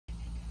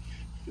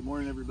Good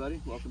morning,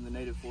 everybody. Welcome to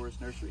Native Forest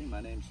Nursery.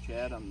 My name's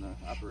Chad. I'm the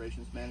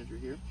operations manager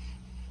here.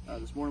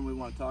 This morning we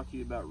want to talk to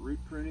you about root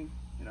pruning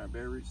in our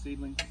bare root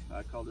seedlings.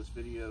 I call this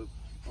video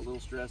 "A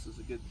Little Stress is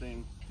a Good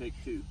Thing, Take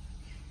 2.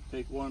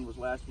 Take 1 was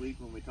last week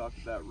when we talked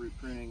about root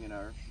pruning in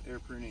our air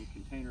pruning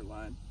container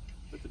line,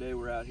 but today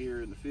we're out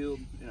here in the field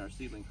in our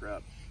seedling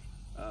crop.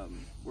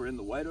 We're in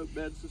the white oak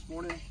beds this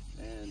morning,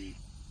 and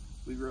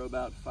we grow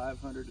about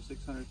 500 to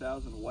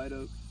 600,000 white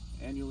oak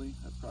annually.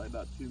 That's probably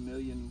about 2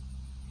 million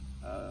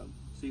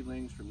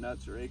seedlings from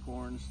nuts or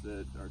acorns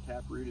that are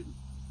tap-rooted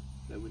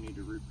that we need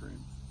to root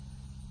prune.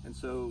 And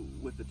so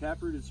with the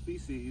tap-rooted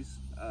species,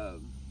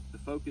 the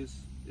focus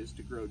is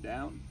to grow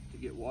down to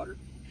get water.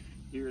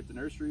 Here at the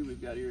nursery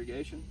we've got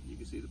irrigation. You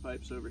can see the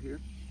pipes over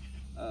here.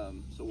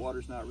 So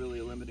water's not really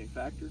a limiting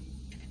factor.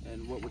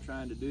 And what we're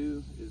trying to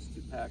do is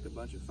to pack a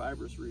bunch of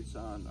fibrous roots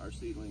on our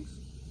seedlings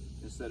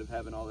instead of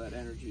having all that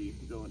energy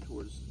going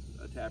towards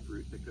a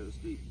taproot that goes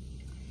deep.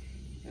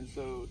 And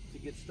so to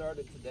get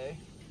started today,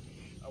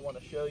 I want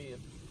to show you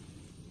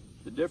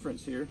the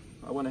difference here.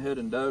 I went ahead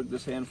and dug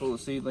this handful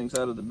of seedlings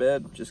out of the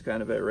bed, just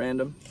kind of at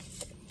random.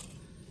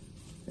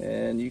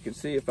 And you can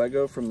see if I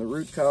go from the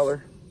root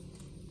collar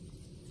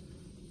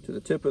to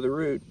the tip of the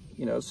root,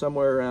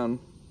 somewhere around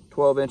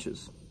 12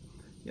 inches.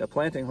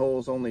 Planting hole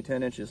is only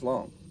 10 inches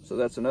long. So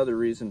that's another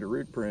reason to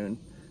root prune,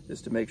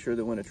 is to make sure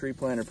that when a tree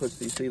planter puts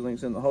these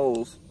seedlings in the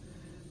holes,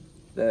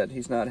 that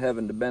he's not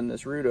having to bend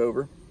this root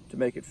over to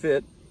make it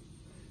fit,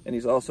 and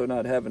he's also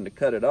not having to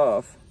cut it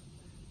off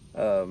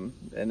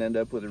and end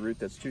up with a root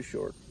that's too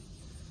short.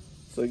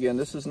 So again,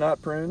 this is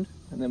not pruned,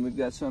 and then we've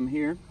got some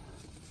here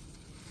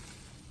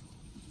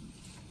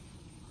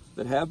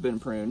that have been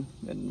pruned,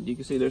 and you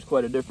can see there's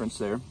quite a difference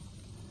there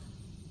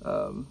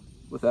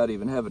without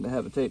even having to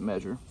have a tape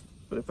measure.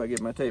 But if I get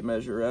my tape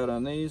measure out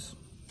on these,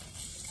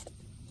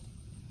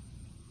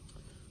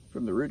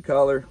 from the root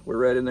collar, we're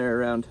right in there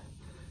around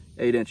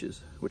 8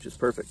 inches, which is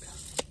perfect.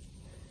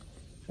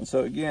 And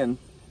so again,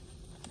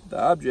 the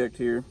object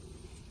here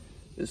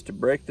is to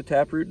break the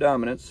taproot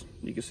dominance.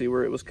 You can see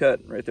where it was cut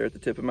right there at the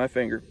tip of my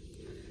finger,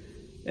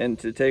 and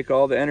to take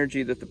all the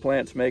energy that the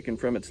plant's making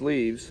from its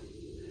leaves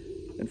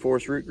and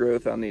force root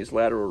growth on these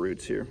lateral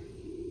roots here,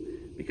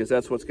 because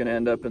that's what's going to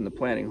end up in the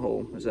planting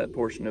hole, is that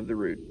portion of the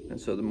root. And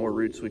so the more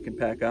roots we can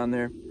pack on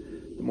there,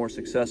 the more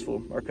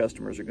successful our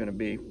customers are going to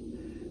be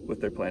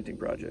with their planting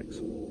projects.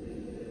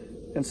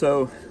 And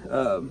so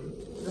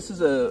this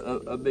is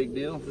a big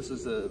deal. This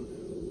is a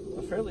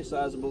fairly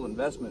sizable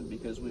investment,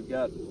 because we've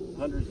got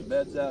hundreds of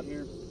beds out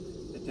here.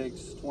 It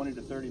takes 20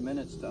 to 30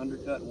 minutes to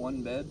undercut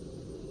one bed.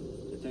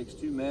 It takes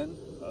 2 men,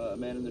 a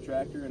man in the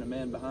tractor and a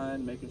man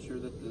behind, making sure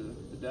that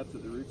the depth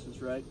of the roots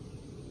is right.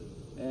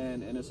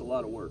 And it's a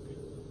lot of work,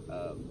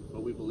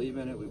 but we believe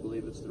in it. We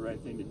believe it's the right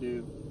thing to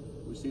do.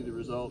 We see the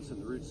results in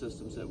the root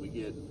systems that we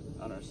get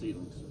on our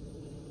seedlings.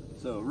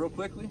 So real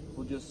quickly,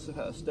 we'll just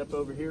step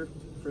over here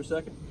for a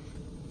second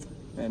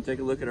and take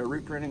a look at our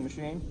root pruning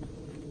machine.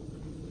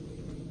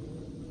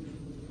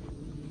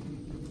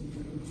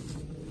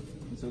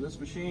 And so this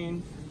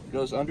machine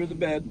goes under the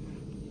bed,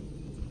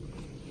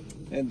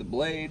 and the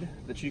blade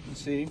that you can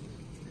see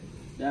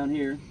down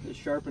here is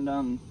sharpened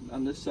on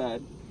this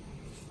side.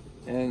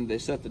 And they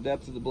set the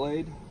depth of the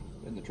blade,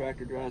 and the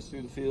tractor drives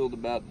through the field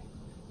about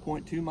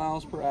 0.2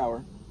 miles per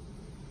hour,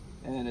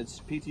 and it's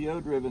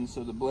PTO driven,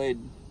 so the blade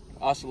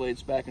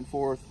oscillates back and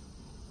forth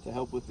to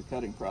help with the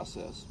cutting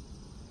process.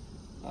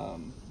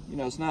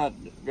 It's not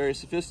very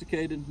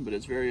sophisticated, but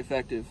it's very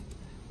effective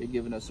in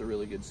giving us a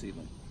really good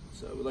seedling.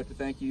 So we'd like to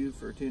thank you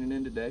for tuning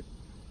in today.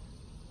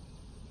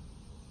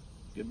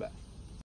 Goodbye.